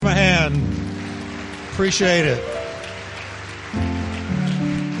Appreciate it.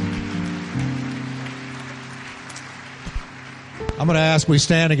 I'm going to ask we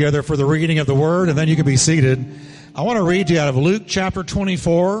stand together for the reading of the Word, and then you can be seated. I want to read to you out of Luke chapter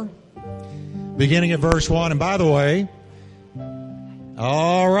 24, beginning at verse 1. And by the way,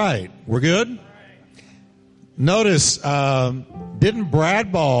 all right, we're good? Notice, didn't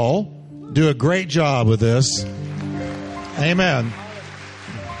Brad Ball do a great job with this? Amen.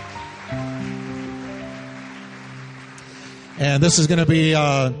 And this is going to be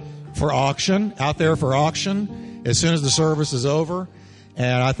for auction, out there for auction, as soon as the service is over.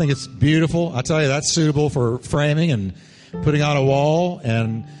 And I think it's beautiful. I tell you, that's suitable for framing and putting on a wall.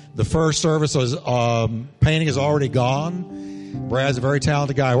 And the first service was painting is already gone. Brad's a very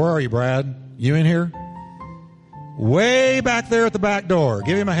talented guy. Where are you, Brad? You in here? Way back there at the back door.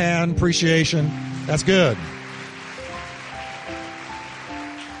 Give him a hand. Appreciation. That's good.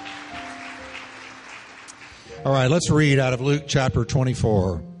 All right, let's read out of Luke chapter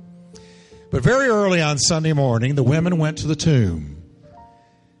 24. But very early on Sunday morning, the women went to the tomb,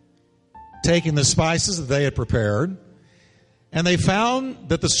 taking the spices that they had prepared, and they found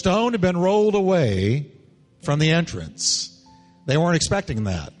that the stone had been rolled away from the entrance. They weren't expecting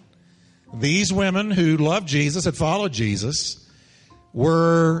that. These women who loved Jesus, had followed Jesus,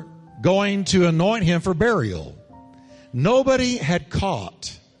 were going to anoint him for burial. Nobody had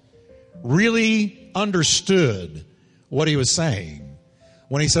caught, really understood what he was saying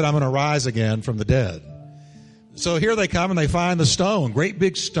when he said, I'm going to rise again from the dead. So here they come and they find the stone, great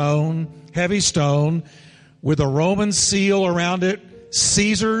big stone, heavy stone, with a Roman seal around it,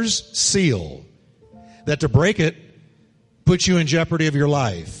 Caesar's seal, that to break it puts you in jeopardy of your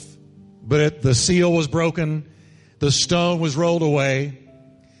life. But the seal was broken, the stone was rolled away.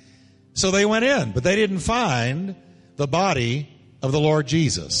 So they went in, but they didn't find the body of the Lord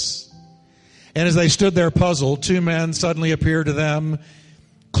Jesus. And as they stood there puzzled, two men suddenly appeared to them,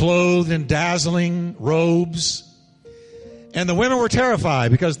 clothed in dazzling robes. And the women were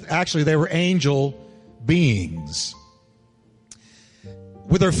terrified because actually they were angel beings.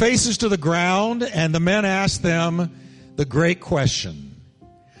 With their faces to the ground, and the men asked them the great question,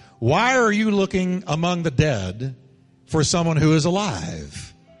 why are you looking among the dead for someone who is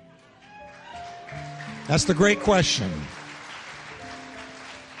alive? That's the great question.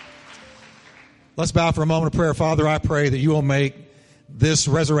 Let's bow for a moment of prayer. Father, I pray that you will make this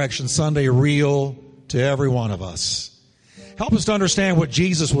Resurrection Sunday real to every one of us. Help us to understand what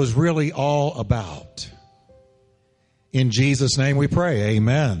Jesus was really all about. In Jesus' name we pray.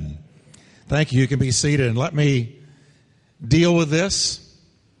 Amen. Thank you. You can be seated, and let me deal with this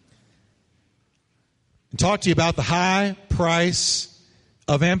and talk to you about the high price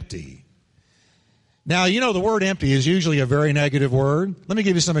of empty. Now, you know the word empty is usually a very negative word. Let me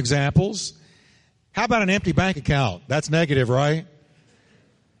give you some examples. How about an empty bank account? That's negative, right?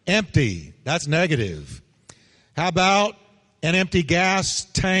 Empty. That's negative. How about an empty gas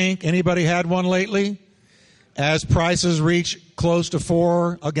tank? Anybody had one lately? As prices reach close to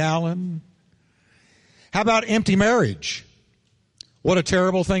 $4 a gallon. How about empty marriage? What a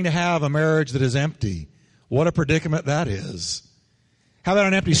terrible thing to have, a marriage that is empty. What a predicament that is. How about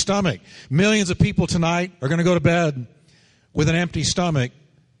an empty stomach? Millions of people tonight are going to go to bed with an empty stomach.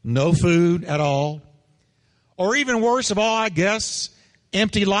 No food at all. Or even worse of all, I guess,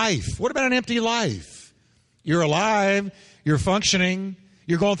 empty life. What about an empty life? You're alive, you're functioning,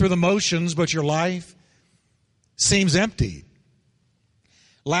 you're going through the motions, but your life seems empty.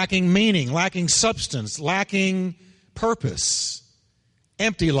 Lacking meaning, lacking substance, lacking purpose.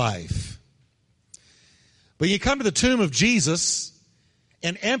 Empty life. But you come to the tomb of Jesus,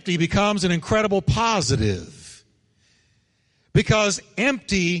 and empty becomes an incredible positive. Because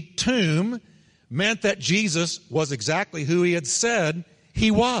empty tomb meant that Jesus was exactly who he had said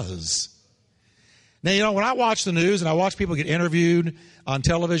he was. Now, you know, when I watch the news and I watch people get interviewed on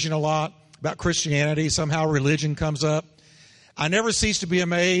television a lot about Christianity, somehow religion comes up, I never cease to be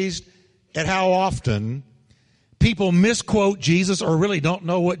amazed at how often people misquote Jesus or really don't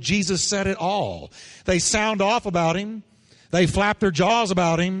know what Jesus said at all. They sound off about him. They flap their jaws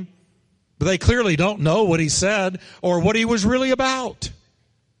about him. But they clearly don't know what he said or what he was really about.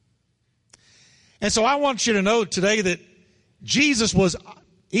 And so I want you to know today that Jesus was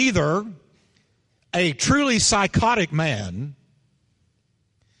either a truly psychotic man,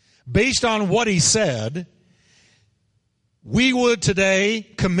 based on what he said. We would today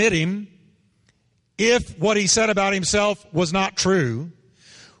commit him if what he said about himself was not true.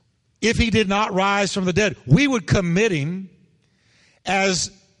 If he did not rise from the dead, we would commit him as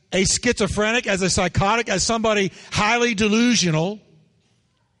a schizophrenic, as a psychotic, as somebody highly delusional.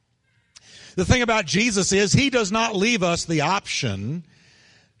 The thing about Jesus is he does not leave us the option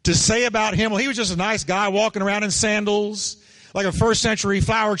to say about him, well, he was just a nice guy walking around in sandals like a first century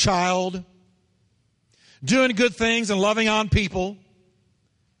flower child, doing good things and loving on people.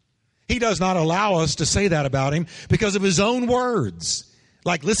 He does not allow us to say that about him because of his own words.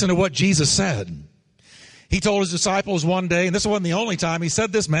 Like, listen to what Jesus said. He told his disciples one day, and this wasn't the only time, he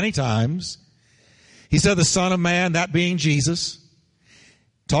said this many times. He said, the Son of Man, that being Jesus,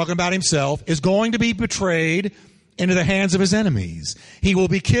 talking about himself, is going to be betrayed into the hands of his enemies. He will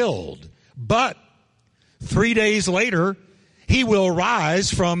be killed. But 3 days later, he will rise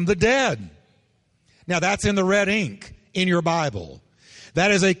from the dead. Now, that's in the red ink in your Bible.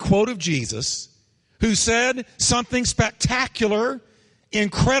 That is a quote of Jesus who said something spectacular,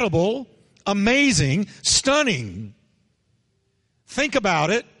 incredible, amazing, stunning. Think about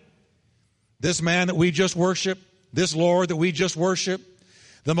it. This man that we just worship, this Lord that we just worship,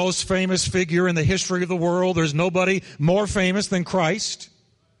 the most famous figure in the history of the world. There's nobody more famous than Christ.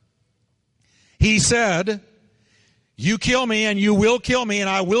 He said, you kill me and you will kill me and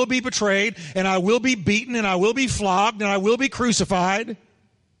I will be betrayed and I will be beaten and I will be flogged and I will be crucified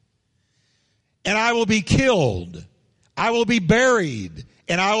and I will be killed. I will be buried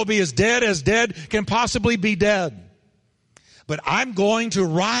and I will be as dead can possibly be dead. But I'm going to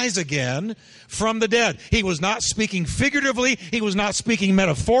rise again from the dead. He was not speaking figuratively. He was not speaking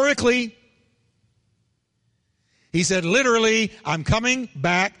metaphorically. He said, literally, I'm coming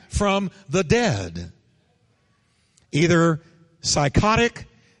back from the dead. Either psychotic,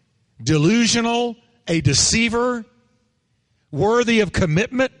 delusional, a deceiver, worthy of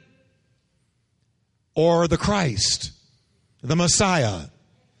commitment, or the Christ, the Messiah,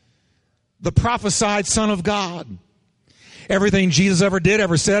 the prophesied Son of God. Everything Jesus ever did,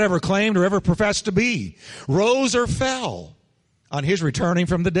 ever said, ever claimed, or ever professed to be rose or fell on his returning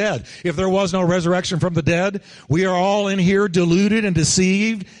from the dead. If there was no resurrection from the dead, we are all in here deluded and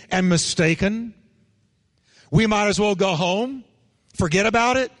deceived and mistaken. We might as well go home, forget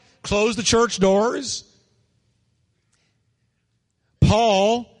about it, close the church doors.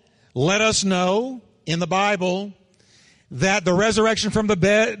 Paul let us know in the Bible that the resurrection from the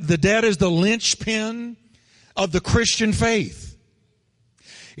dead is the linchpin of the Christian faith.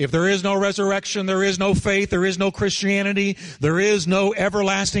 If there is no resurrection, there is no faith, there is no Christianity, there is no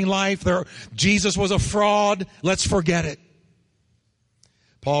everlasting life. Jesus was a fraud. Let's forget it.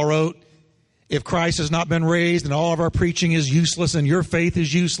 Paul wrote, if Christ has not been raised, then all of our preaching is useless and your faith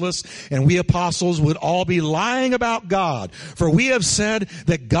is useless, and we apostles would all be lying about God. For we have said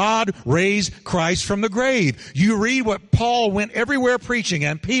that God raised Christ from the grave. You read what Paul went everywhere preaching,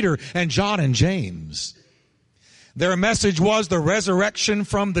 and Peter and John and James. Their message was the resurrection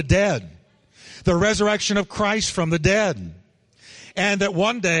from the dead. The resurrection of Christ from the dead. And that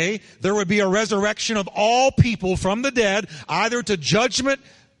one day there would be a resurrection of all people from the dead, either to judgment,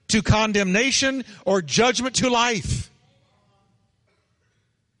 to condemnation, or judgment to life.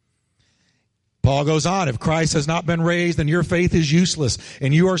 Paul goes on, if Christ has not been raised, then your faith is useless,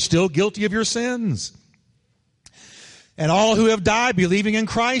 and you are still guilty of your sins. And all who have died believing in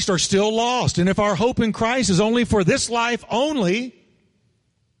Christ are still lost. And if our hope in Christ is only for this life only,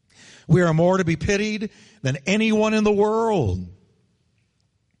 we are more to be pitied than anyone in the world.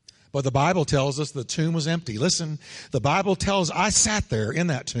 But the Bible tells us the tomb was empty. Listen, the Bible tells, I sat there in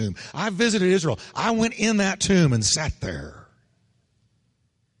that tomb. I visited Israel. I went in that tomb and sat there.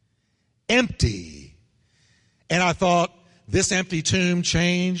 Empty. And I thought, this empty tomb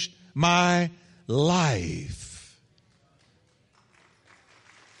changed my life.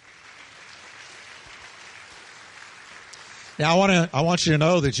 Now, I want you to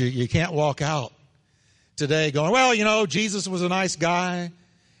know that you can't walk out today going, well, you know, Jesus was a nice guy.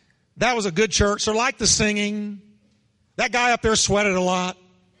 That was a good church. So like the singing. That guy up there sweated a lot.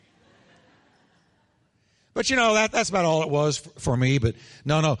 But you know, that's about all it was for me. But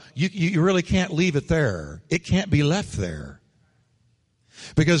no, you really can't leave it there. It can't be left there.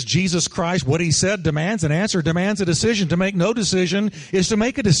 Because Jesus Christ, what he said demands an answer, demands a decision. To make no decision is to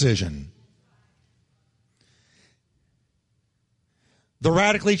make a decision. The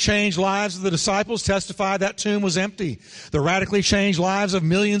radically changed lives of the disciples testify that tomb was empty. The radically changed lives of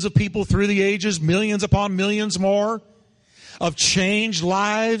millions of people through the ages, millions upon millions more, of changed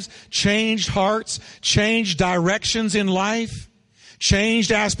lives, changed hearts, changed directions in life,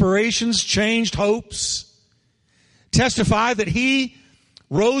 changed aspirations, changed hopes, testify that he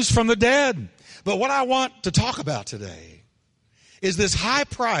rose from the dead. But what I want to talk about today is this high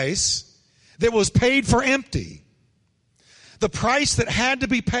price that was paid for empty. The price that had to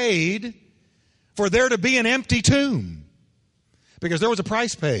be paid for there to be an empty tomb. Because there was a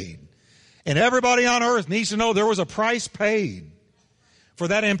price paid. And everybody on earth needs to know there was a price paid for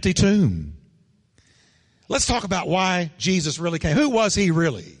that empty tomb. Let's talk about why Jesus really came. Who was he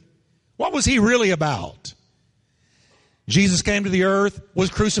really? What was he really about? Jesus came to the earth, was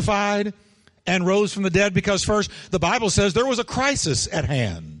crucified, and rose from the dead because first, the Bible says there was a crisis at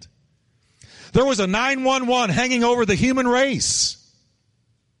hand. There was a 911 hanging over the human race.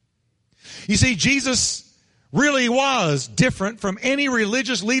 You see, Jesus really was different from any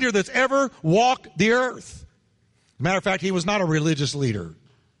religious leader that's ever walked the earth. As a matter of fact, he was not a religious leader.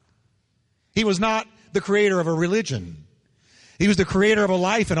 He was not the creator of a religion. He was the creator of a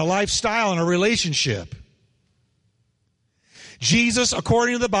life and a lifestyle and a relationship. Jesus,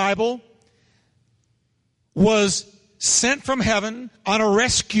 according to the Bible, was sent from heaven on a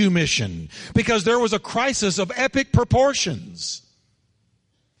rescue mission because there was a crisis of epic proportions.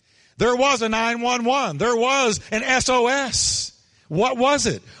 There was a 911. There was an SOS. What was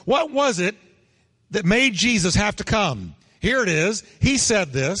it? What was it that made Jesus have to come? Here it is. He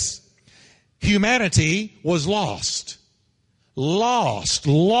said this. Humanity was lost. Lost.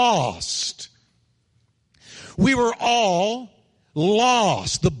 We were all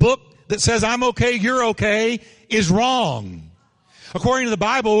lost. The book that says I'm okay, you're okay is wrong. According to the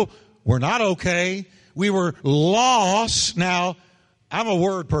Bible, we're not okay. We were lost. Now, I'm a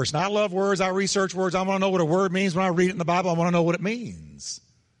word person. I love words. I research words. I want to know what a word means. When I read it in the Bible, I want to know what it means.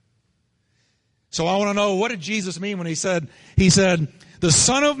 So I want to know, what did Jesus mean when he said, the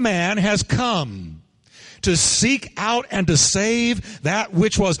Son of Man has come to seek out and to save that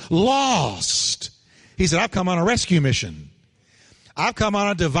which was lost. He said, I've come on a rescue mission. I've come on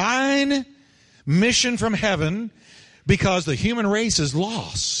a divine mission from heaven because the human race is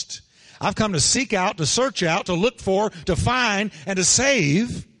lost. I've come to seek out, to search out, to look for, to find, and to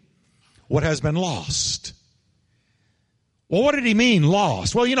save what has been lost. Well, what did he mean,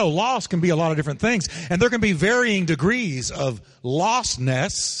 lost? Well, lost can be a lot of different things, and there can be varying degrees of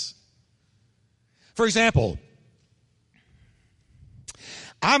lostness. For example,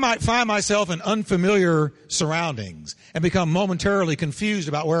 I might find myself in unfamiliar surroundings and become momentarily confused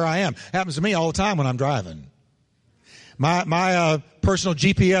about where I am. Happens to me all the time when I'm driving. My personal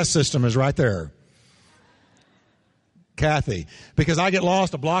GPS system is right there. Kathy, because I get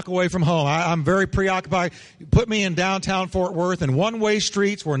lost a block away from home. I'm very preoccupied. Put me in downtown Fort Worth, and one-way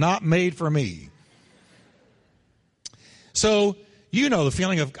streets were not made for me. So, the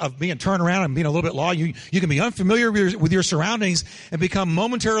feeling of being turned around and being a little bit lost. You can be unfamiliar with your surroundings and become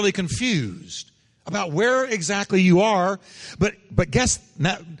momentarily confused about where exactly you are. But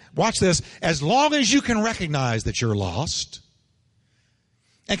now, watch this. As long as you can recognize that you're lost,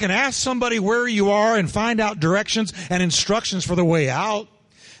 and can ask somebody where you are and find out directions and instructions for the way out,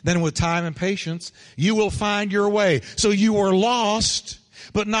 then with time and patience, you will find your way. So you were lost,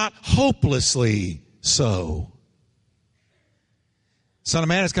 but not hopelessly so. Son of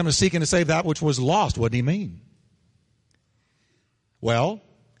Man has come to seek and to save that which was lost. What did he mean? Well,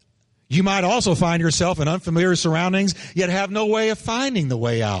 you might also find yourself in unfamiliar surroundings, yet have no way of finding the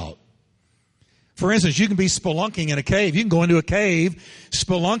way out. For instance, you can be spelunking in a cave. You can go into a cave,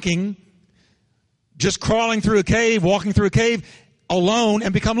 spelunking, just crawling through a cave, walking through a cave alone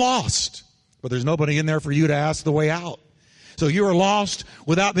and become lost. But there's nobody in there for you to ask the way out. So you are lost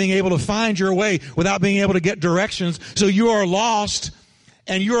without being able to find your way, without being able to get directions. So you are lost,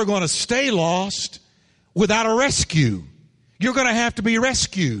 and you are going to stay lost without a rescue. You're going to have to be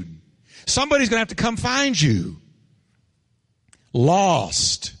rescued. Somebody's going to have to come find you.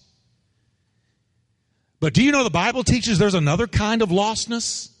 Lost. But do you know the Bible teaches there's another kind of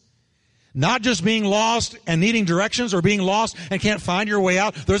lostness? Not just being lost and needing directions or being lost and can't find your way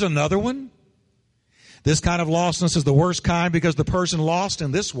out. There's another one. This kind of lostness is the worst kind because the person lost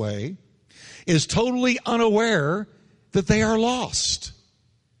in this way is totally unaware that they are lost.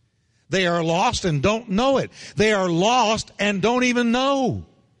 They are lost and don't know it. They are lost and don't even know.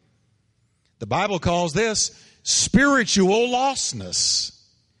 The Bible calls this spiritual lostness.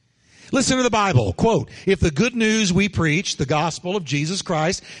 Listen to the Bible. Quote, if the good news we preach, the gospel of Jesus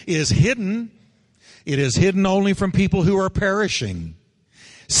Christ, is hidden, it is hidden only from people who are perishing.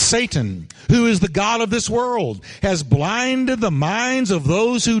 Satan, who is the god of this world, has blinded the minds of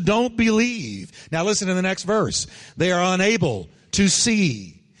those who don't believe. Now listen to the next verse. They are unable to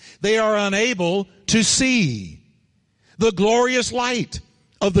see. They are unable to see the glorious light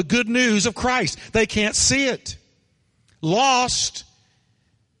of the good news of Christ. They can't see it. Lost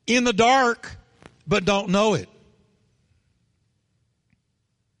in the dark, but don't know it.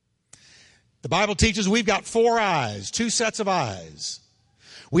 The Bible teaches we've got 4 eyes, 2 sets of eyes.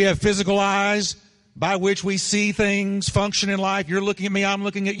 We have physical eyes by which we see things function in life. You're looking at me, I'm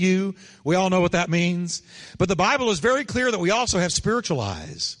looking at you. We all know what that means. But the Bible is very clear that we also have spiritual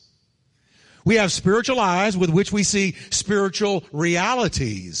eyes. We have spiritual eyes with which we see spiritual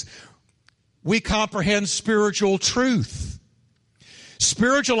realities. We comprehend spiritual truth.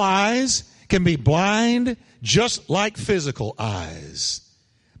 Spiritual eyes can be blind just like physical eyes.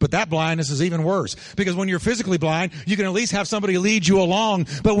 But that blindness is even worse, because when you're physically blind, you can at least have somebody lead you along.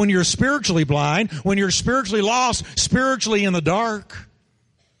 But when you're spiritually blind, when you're spiritually lost, spiritually in the dark,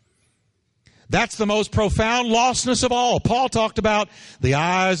 that's the most profound lostness of all. Paul talked about the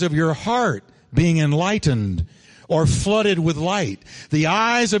eyes of your heart being enlightened or flooded with light. The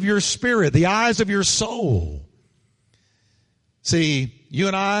eyes of your spirit, the eyes of your soul. See, you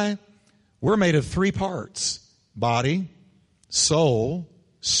and I, we're made of three parts: body, soul,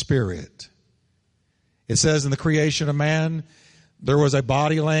 spirit. It says in the creation of man, there was a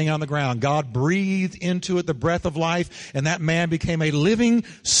body laying on the ground. God breathed into it the breath of life, and that man became a living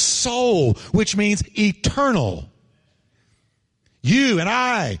soul, which means eternal. You and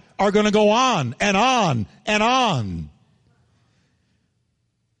I are going to go on and on and on.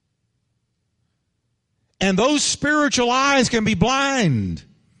 And those spiritual eyes can be blind.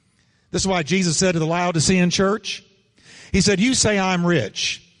 This is why Jesus said to the Laodicean church, he said, you say I'm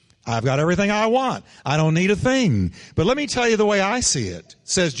rich. I've got everything I want. I don't need a thing. But let me tell you the way I see it,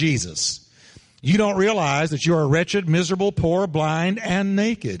 says Jesus. You don't realize that you are wretched, miserable, poor, blind, and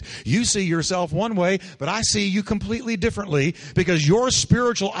naked. You see yourself one way, but I see you completely differently because your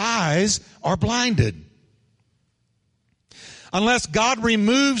spiritual eyes are blinded. Unless God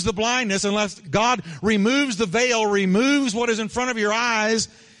removes the blindness, unless God removes the veil, removes what is in front of your eyes,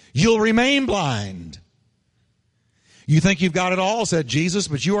 you'll remain blind. You think you've got it all, said Jesus,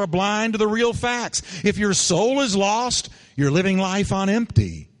 but you are blind to the real facts. If your soul is lost, you're living life on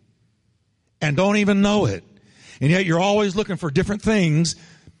empty and don't even know it. And yet you're always looking for different things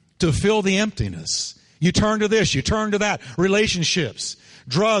to fill the emptiness. You turn to this, you turn to that, relationships,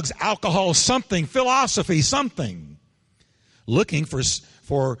 drugs, alcohol, something, philosophy, something. Looking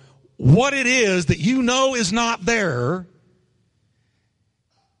for what it is that you know is not there.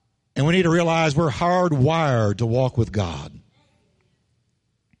 And we need to realize we're hardwired to walk with God.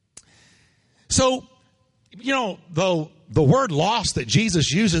 So, though the word lost that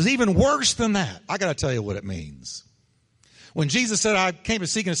Jesus uses, even worse than that. I got to tell you what it means. When Jesus said, I came to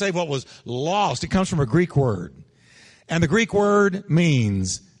seek and to save what was lost, it comes from a Greek word. And the Greek word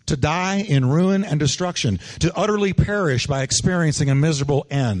means to die in ruin and destruction, to utterly perish by experiencing a miserable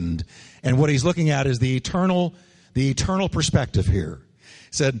end. And what he's looking at is the eternal perspective here.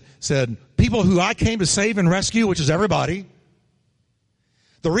 Said, people who I came to save and rescue, which is everybody,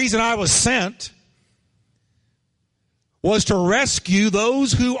 the reason I was sent was to rescue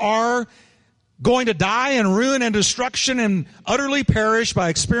those who are going to die in ruin and destruction and utterly perish by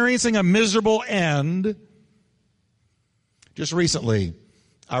experiencing a miserable end. Just recently,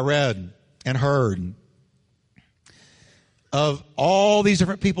 I read and heard of all these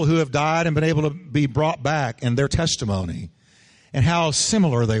different people who have died and been able to be brought back and their testimony. And how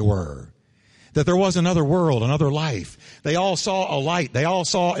similar they were. That there was another world, another life. They all saw a light. They all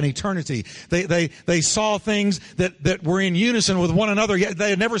saw an eternity. They saw things that were in unison with one another, yet they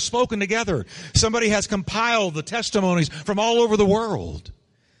had never spoken together. Somebody has compiled the testimonies from all over the world.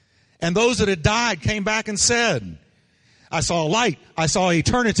 And those that had died came back and said, I saw a light. I saw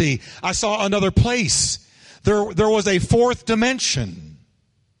eternity. I saw another place. There was a fourth dimension.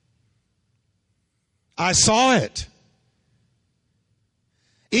 I saw it.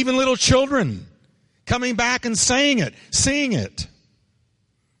 Even little children coming back and saying it, seeing it.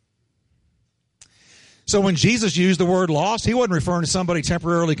 So when Jesus used the word lost, he wasn't referring to somebody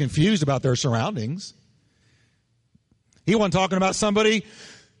temporarily confused about their surroundings. He wasn't talking about somebody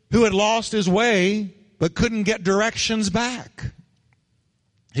who had lost his way but couldn't get directions back.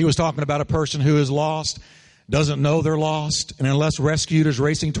 He was talking about a person who is lost, doesn't know they're lost, and unless rescued is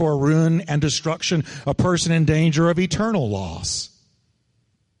racing toward ruin and destruction, a person in danger of eternal loss.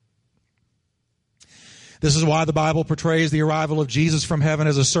 This is why the Bible portrays the arrival of Jesus from heaven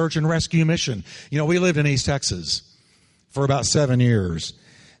as a search and rescue mission. We lived in East Texas for about 7 years.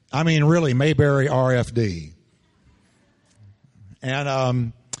 I mean, really, Mayberry RFD.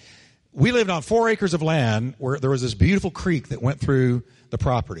 And we lived on 4 acres of land where there was this beautiful creek that went through the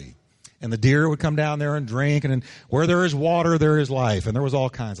property. And the deer would come down there and drink. And where there is water, there is life. And there was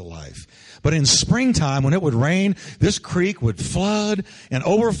all kinds of life. But in springtime, when it would rain, this creek would flood and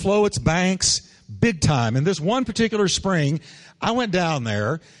overflow its banks big time. And this one particular spring, I went down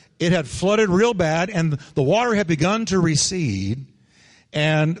there. It had flooded real bad, and the water had begun to recede.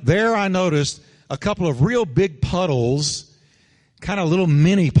 And there I noticed a couple of real big puddles, kind of little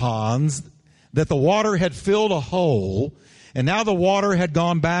mini ponds, that the water had filled a hole, and now the water had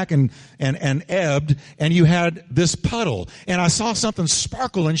gone back and ebbed, and you had this puddle. And I saw something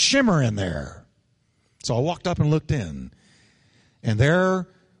sparkle and shimmer in there. So I walked up and looked in, and there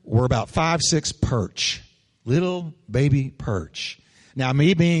were about 5, 6 perch, little baby perch. Now,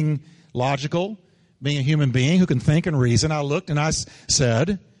 me being logical, being a human being who can think and reason, I looked and I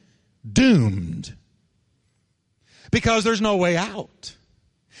said, doomed. Because there's no way out.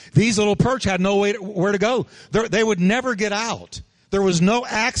 These little perch had no where to go. They would never get out. There was no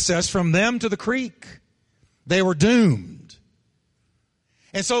access from them to the creek. They were doomed.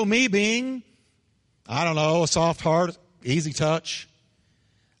 And so me being, I don't know, a soft heart, easy touch,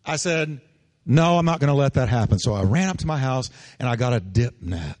 I said, no, I'm not going to let that happen. So I ran up to my house and I got a dip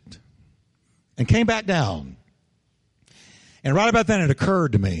net and came back down. And right about then it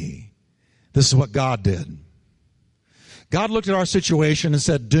occurred to me, this is what God did. God looked at our situation and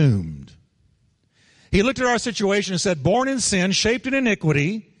said, doomed. He looked at our situation and said, born in sin, shaped in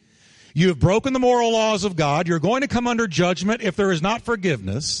iniquity, you have broken the moral laws of God. You're going to come under judgment if there is not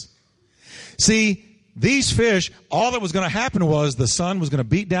forgiveness. See, these fish, all that was going to happen was the sun was going to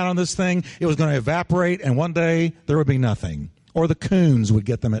beat down on this thing. It was going to evaporate, and one day there would be nothing. Or the coons would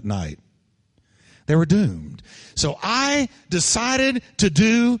get them at night. They were doomed. So I decided to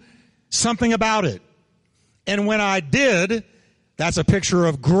do something about it. And when I did, that's a picture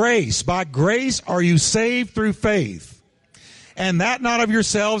of grace. By grace are you saved through faith. And that not of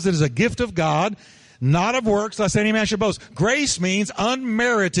yourselves, it is a gift of God, not of works, lest any man should boast. Grace means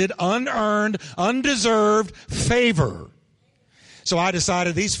unmerited, unearned, undeserved favor. So I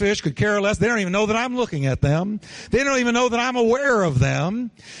decided these fish could care less. They don't even know that I'm looking at them. They don't even know that I'm aware of them.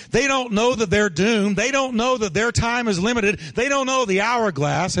 They don't know that they're doomed. They don't know that their time is limited. They don't know the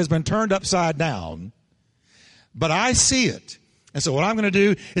hourglass has been turned upside down. But I see it. And so what I'm going to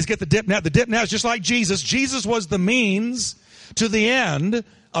do is get the dip net. The dip net is just like Jesus. Jesus was the means to the end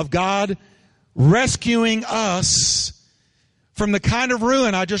of God rescuing us from the kind of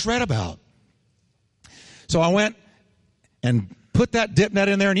ruin I just read about. So I went and put that dip net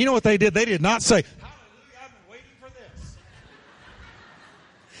in there. And you know what they did? They did not say, hallelujah, I've been waiting for this.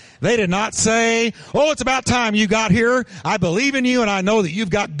 They did not say, oh, it's about time you got here. I believe in you and I know that you've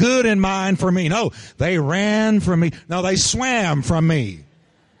got good in mind for me. No, they ran from me. No, they swam from me.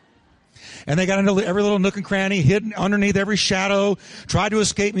 And they got into every little nook and cranny, hid underneath every shadow, tried to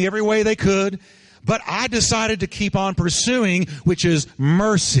escape me every way they could. But I decided to keep on pursuing, which is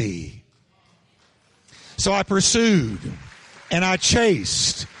mercy. So I pursued, and I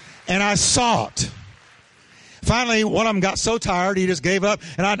chased, and I sought. Finally, one of them got so tired, he just gave up,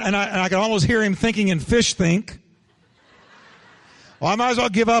 and I could almost hear him thinking in fish think. Well, I might as well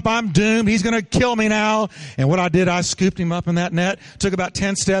give up. I'm doomed. He's going to kill me now. And what I did, I scooped him up in that net, took about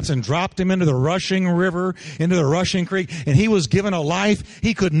 10 steps and dropped him into the rushing river, into the rushing creek. And he was given a life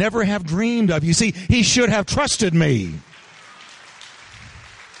he could never have dreamed of. You see, he should have trusted me.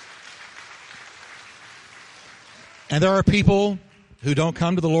 And there are people who don't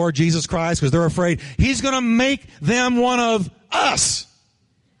come to the Lord Jesus Christ because they're afraid He's going to make them one of us.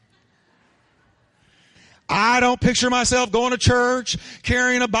 I don't picture myself going to church,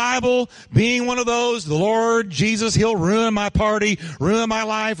 carrying a Bible, being one of those. The Lord Jesus, He'll ruin my party, ruin my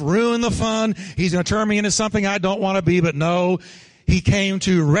life, ruin the fun. He's going to turn me into something I don't want to be. But no, He came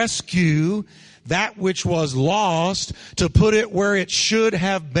to rescue that which was lost, to put it where it should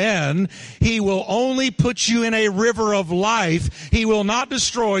have been. He will only put you in a river of life. He will not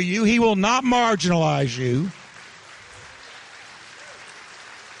destroy you. He will not marginalize you.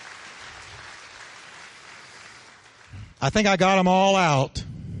 I think I got them all out,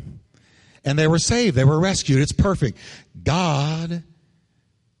 and they were saved. They were rescued. It's perfect. God,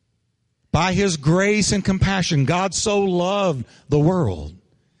 by His grace and compassion, God so loved the world,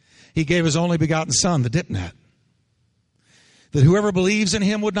 He gave His only begotten Son, the dip net, that whoever believes in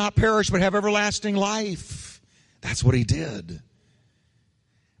Him would not perish but have everlasting life. That's what He did.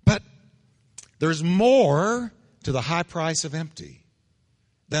 But there's more to the high price of empty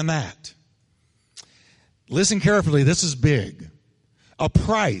than that. Listen carefully, this is big. A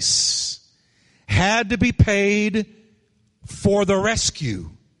price had to be paid for the rescue.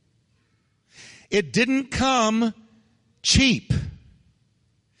 It didn't come cheap.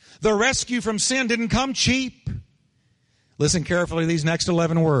 The rescue from sin didn't come cheap. Listen carefully to these next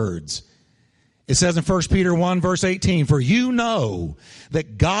 11 words. It says in 1 Peter 1 verse 18, for you know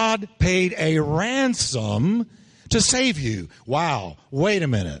that God paid a ransom to save you. Wow, wait a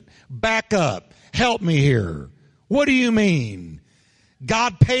minute. Back up. Help me here. What do you mean?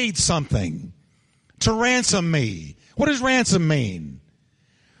 God paid something. to ransom me. What does ransom mean?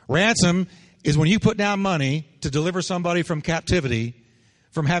 Ransom is when you put down money to deliver somebody from captivity,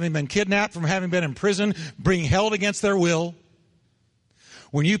 from having been kidnapped, from having been in prison, being held against their will.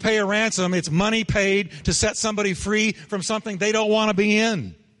 When you pay a ransom, it's money paid to set somebody free from something they don't want to be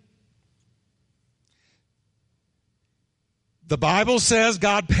in. The Bible says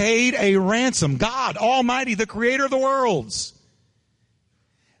God paid a ransom. God Almighty, the creator of the worlds,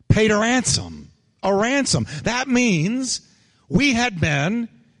 paid a ransom. A ransom. That means we had been,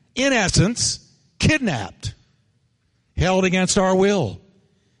 in essence, kidnapped, held against our will,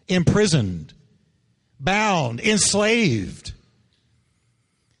 imprisoned, bound, enslaved.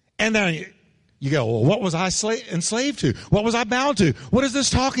 And then you go, well, what was I enslaved to? What was I bound to? What is this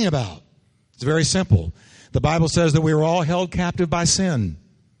talking about? It's very simple. The Bible says that we were all held captive by sin.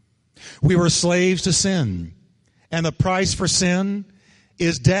 We were slaves to sin. And the price for sin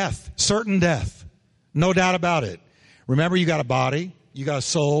is death, certain death. No doubt about it. Remember, you got a body, you got a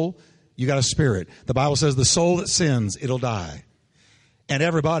soul, you got a spirit. The Bible says the soul that sins, it'll die. And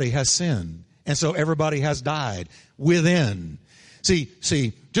everybody has sinned. And so everybody has died within.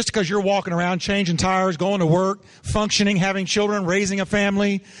 See, just because you're walking around changing tires, going to work, functioning, having children, raising a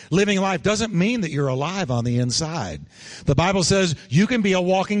family, living life, doesn't mean that you're alive on the inside. The Bible says you can be a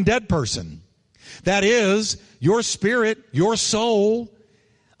walking dead person. That is, your spirit, your soul,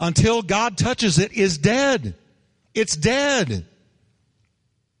 until God touches it, is dead. It's dead.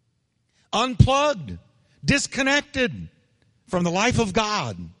 Unplugged. Disconnected from the life of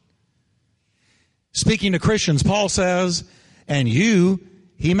God. Speaking to Christians, Paul says, and you,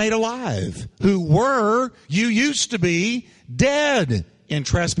 he made alive, who were, you used to be, dead in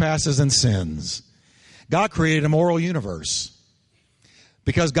trespasses and sins. God created a moral universe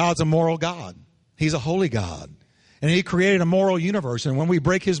because God's a moral God. He's a holy God. And he created a moral universe. And when we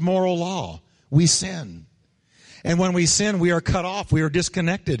break his moral law, we sin. And when we sin, we are cut off. We are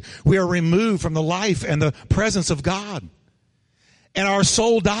disconnected. We are removed from the life and the presence of God. And our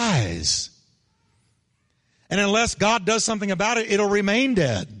soul dies. And unless God does something about it, it'll remain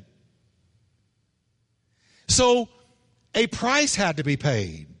dead. So a price had to be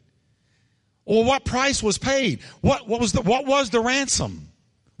paid. Well, what price was paid? What was the ransom?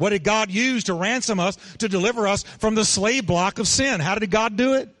 What did God use to ransom us, to deliver us from the slave block of sin? How did God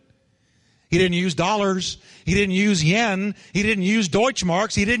do it? He didn't use dollars. He didn't use yen. He didn't use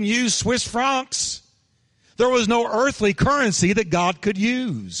Deutschmarks. He didn't use Swiss francs. There was no earthly currency that God could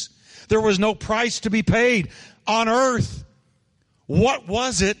use. There was no price to be paid on earth. What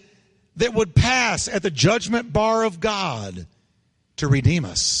was it that would pass at the judgment bar of God to redeem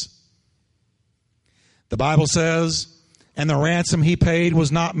us? The Bible says, and the ransom he paid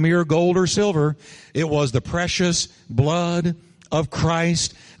was not mere gold or silver. It was the precious blood of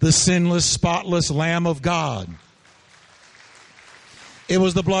Christ, the sinless, spotless Lamb of God. It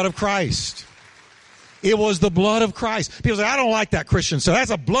was the blood of Christ. It was the blood of Christ. People say, I don't like that, Christian. So that's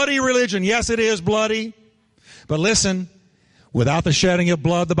a bloody religion. Yes, it is bloody. But listen, without the shedding of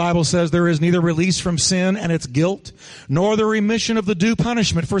blood, the Bible says there is neither release from sin and its guilt, nor the remission of the due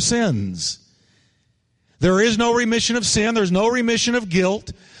punishment for sins. There is no remission of sin. There's no remission of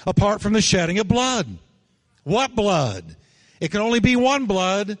guilt apart from the shedding of blood. What blood? It can only be one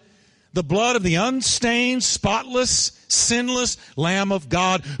blood. The blood of the unstained, spotless, sinless Lamb of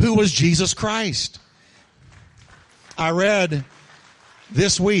God, who was Jesus Christ. I read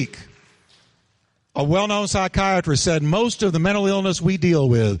this week, a well-known psychiatrist said most of the mental illness we deal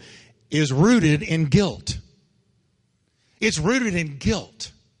with is rooted in guilt. It's rooted in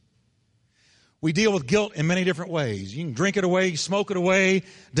guilt. We deal with guilt in many different ways. You can drink it away, smoke it away,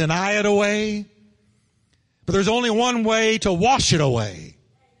 deny it away. But there's only one way to wash it away.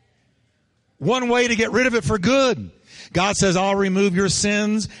 One way to get rid of it for good. God says, I'll remove your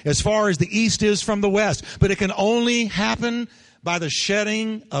sins as far as the east is from the west. But it can only happen by the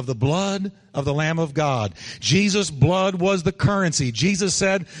shedding of the blood of the Lamb of God. Jesus' blood was the currency. Jesus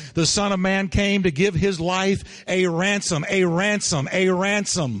said the Son of Man came to give his life a ransom, a ransom, a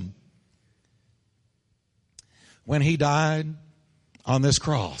ransom. When he died on this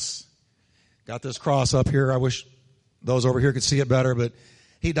cross. Got this cross up here. I wish those over here could see it better, but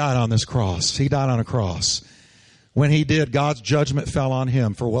he died on this cross. He died on a cross. When he did, God's judgment fell on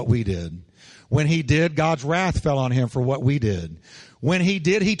him for what we did. When he did, God's wrath fell on him for what we did. When he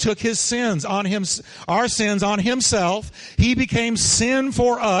did, he took his sins on him, our sins on himself. He became sin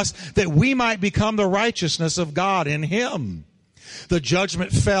for us that we might become the righteousness of God in him. The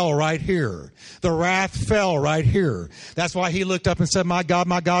judgment fell right here. The wrath fell right here. That's why he looked up and said, my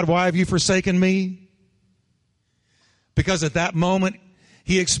God, why have you forsaken me? Because at that moment,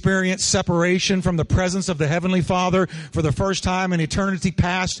 He experienced separation from the presence of the Heavenly Father for the first time in eternity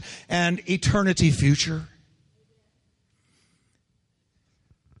past and eternity future.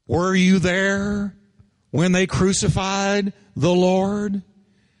 Were you there when they crucified the Lord?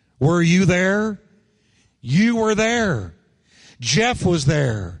 Were you there? You were there. Jeff was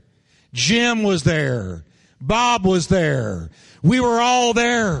there. Jim was there. Bob was there. We were all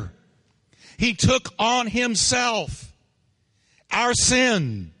there. He took on himself our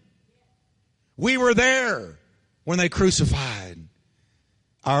sin. We were there when they crucified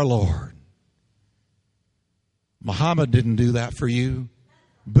our Lord. Muhammad didn't do that for you.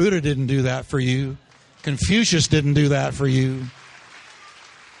 Buddha didn't do that for you. Confucius didn't do that for you.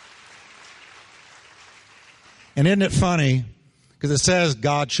 And isn't it funny? Because it says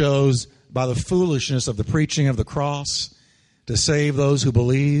God chose by the foolishness of the preaching of the cross to save those who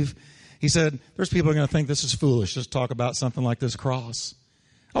believe. He said, there's people who are going to think this is foolish. Just talk about something like this cross.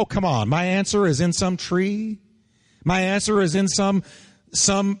 Oh, come on. My answer is in some tree. My answer is in some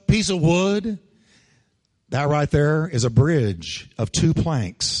piece of wood. That right there is a bridge of 2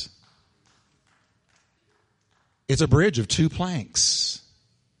 planks. It's a bridge of 2 planks.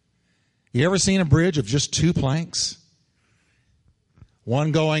 You ever seen a bridge of just 2 planks?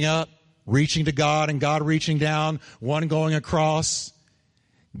 One going up, reaching to God, and God reaching down. One going across,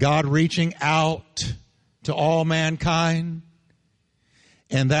 God reaching out to all mankind.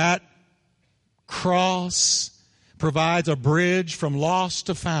 And that cross provides a bridge from lost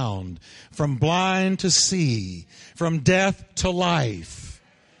to found, from blind to see, from death to life.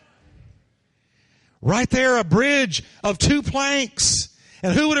 Right there, a bridge of 2 planks.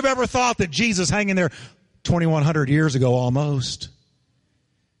 And who would have ever thought that Jesus hanging there 2,100 years ago almost,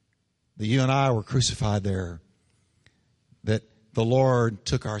 that you and I were crucified there, that the Lord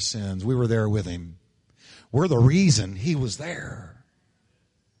took our sins. We were there with him. We're the reason he was there.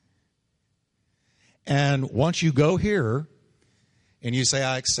 And once you go here and you say,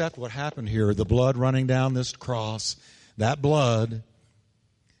 I accept what happened here, the blood running down this cross, that blood,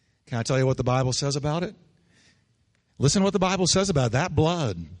 can I tell you what the Bible says about it? Listen to what the Bible says about that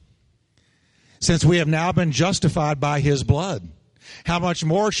blood. Since we have now been justified by his blood, how much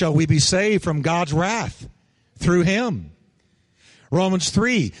more shall we be saved from God's wrath through him? Romans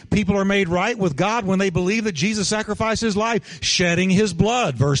 3, people are made right with God when they believe that Jesus sacrificed his life, shedding his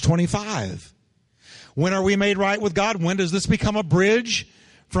blood, verse 25. When are we made right with God? When does this become a bridge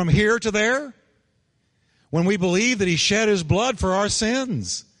from here to there? When we believe that he shed his blood for our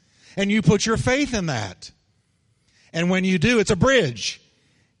sins. And you put your faith in that. And when you do, it's a bridge.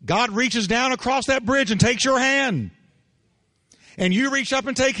 God reaches down across that bridge and takes your hand. And you reach up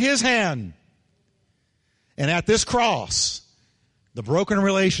and take his hand. And at this cross, the broken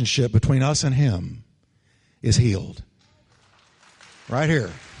relationship between us and him is healed. Right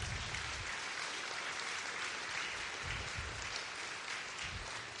here.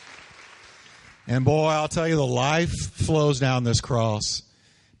 And boy, I'll tell you, the life flows down this cross.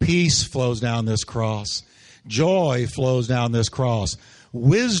 Peace flows down this cross. Joy flows down this cross.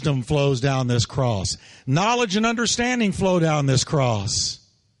 Wisdom flows down this cross. Knowledge and understanding flow down this cross.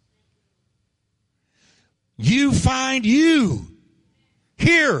 You find you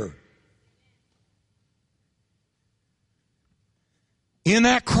here in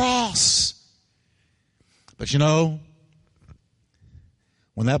that cross. But you know,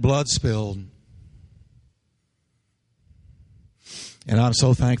 when that blood spilled, and I'm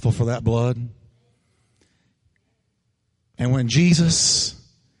so thankful for that blood. And when Jesus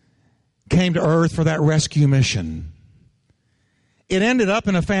came to earth for that rescue mission, it ended up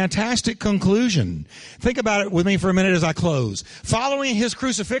in a fantastic conclusion. Think about it with me for a minute as I close. Following his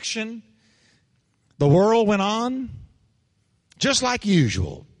crucifixion, the world went on just like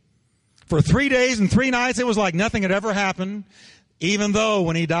usual. For 3 days and 3 nights, it was like nothing had ever happened, even though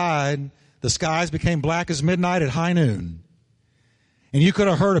when he died, the skies became black as midnight at high noon. And you could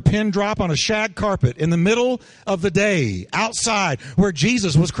have heard a pin drop on a shag carpet in the middle of the day, outside, where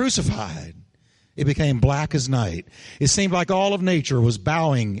Jesus was crucified. It became black as night. It seemed like all of nature was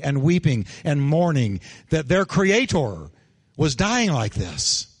bowing and weeping and mourning that their Creator was dying like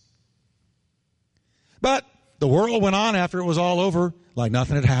this. But the world went on after it was all over, like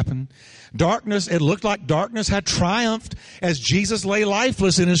nothing had happened. Darkness, it looked like darkness had triumphed as Jesus lay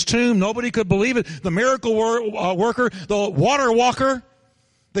lifeless in his tomb. Nobody could believe it. The miracle worker, the water walker,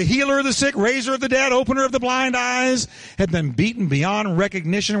 the healer of the sick, raiser of the dead, opener of the blind eyes, had been beaten beyond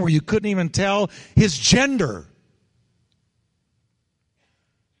recognition where you couldn't even tell his gender.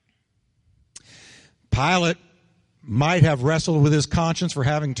 Pilate might have wrestled with his conscience for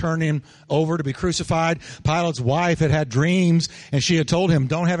having turned him over to be crucified. Pilate's wife had had dreams, and she had told him,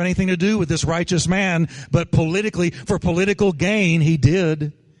 don't have anything to do with this righteous man. But politically, for political gain, he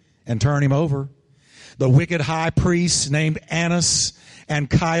did and turn him over. The wicked high priests named Annas and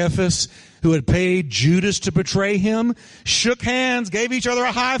Caiaphas, who had paid Judas to betray him, shook hands, gave each other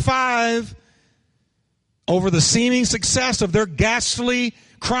a high five over the seeming success of their ghastly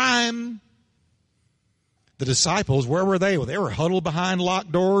crime. The disciples, where were they? Well, they were huddled behind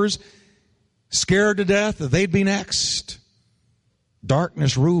locked doors, scared to death that they'd be next.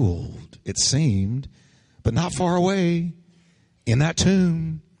 Darkness ruled, it seemed, but not far away. In that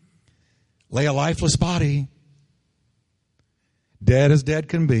tomb lay a lifeless body, dead as dead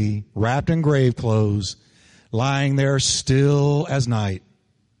can be, wrapped in grave clothes, lying there still as night.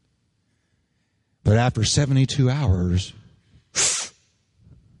 But after 72 hours,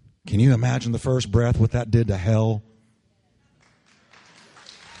 can you imagine the first breath, what that did to hell?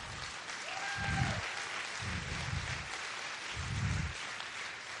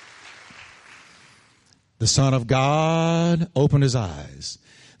 The Son of God opened his eyes.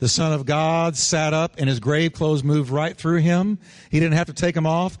 The Son of God sat up, and his grave clothes moved right through him. He didn't have to take them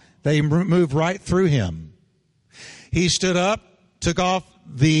off. They moved right through him. He stood up, took off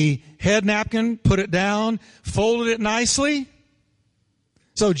the head napkin, put it down, folded it nicely.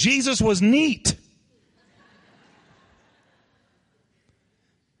 So Jesus was neat.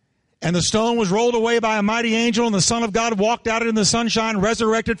 And the stone was rolled away by a mighty angel, and the Son of God walked out in the sunshine,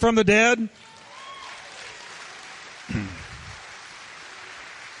 resurrected from the dead.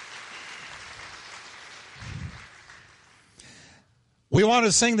 We wanted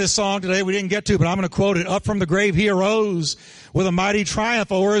to sing this song today. We didn't get to, but I'm going to quote it. Up from the grave he arose with a mighty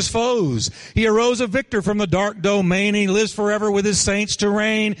triumph over his foes. He arose a victor from the dark domain. He lives forever with his saints to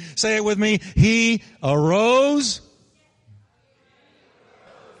reign. Say it with me. He arose.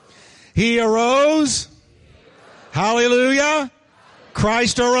 He arose. Hallelujah.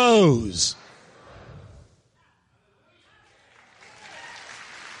 Christ arose.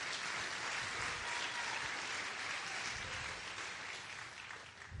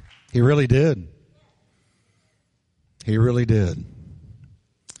 He really did. He really did.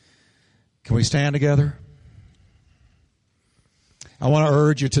 Can we stand together? I want to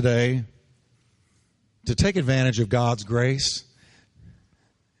urge you today to take advantage of God's grace.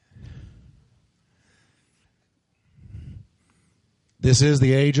 This is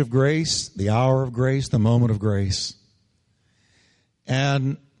the age of grace, the hour of grace, the moment of grace.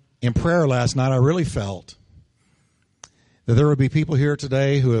 And in prayer last night, I really felt that there would be people here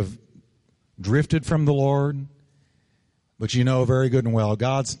today who have drifted from the Lord, but you know very good and well,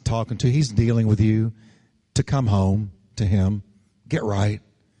 God's talking to you. He's dealing with you to come home to Him. Get right.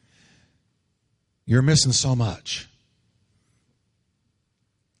 You're missing so much.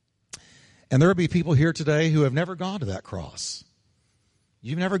 And there will be people here today who have never gone to that cross.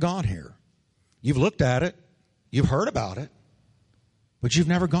 You've never gone here. You've looked at it. You've heard about it. But you've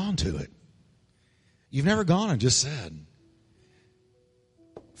never gone to it. You've never gone and just said,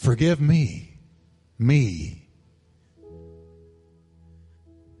 forgive me. Me.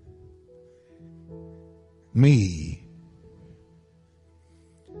 Me.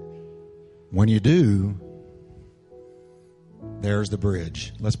 When you do, there's the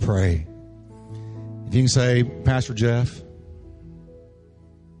bridge. Let's pray. If you can say, Pastor Jeff,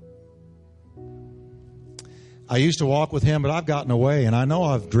 I used to walk with him, but I've gotten away, and I know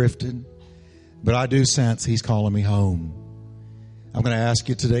I've drifted, but I do sense he's calling me home. I'm going to ask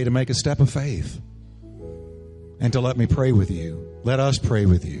you today to make a step of faith and to let me pray with you. Let us pray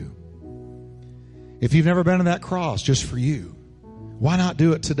with you. If you've never been to that cross just for you, why not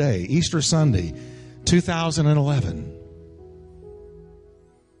do it today? Easter Sunday, 2011.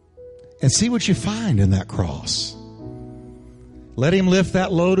 And see what you find in that cross. Let Him lift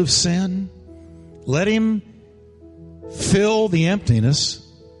that load of sin. Let Him fill the emptiness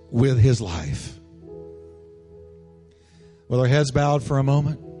with His life. With our heads bowed for a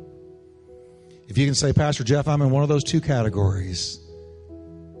moment, if you can say, Pastor Jeff, I'm in one of those two categories,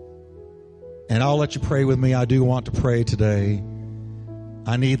 and I'll let you pray with me. I do want to pray today.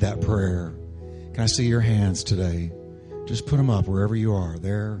 I need that prayer. Can I see your hands today? Just put them up wherever you are.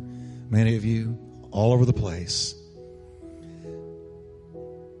 There, many of you, all over the place.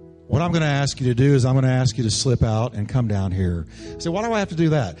 What I'm going to ask you to do is I'm going to ask you to slip out and come down here. So why do I have to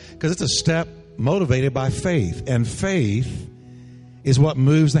do that? Because it's a step motivated by faith. And faith is what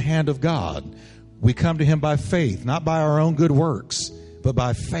moves the hand of God. We come to Him by faith, not by our own good works, but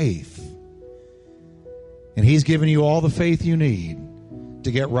by faith. And He's given you all the faith you need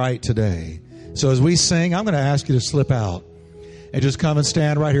to get right today. So as we sing, I'm going to ask you to slip out and just come and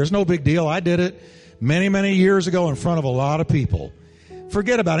stand right here. It's no big deal. I did it many, many years ago in front of a lot of people.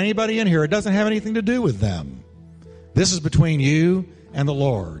 Forget about anybody in here. It doesn't have anything to do with them. This is between you and the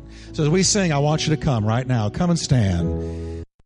Lord. So as we sing, I want you to come right now. Come and stand.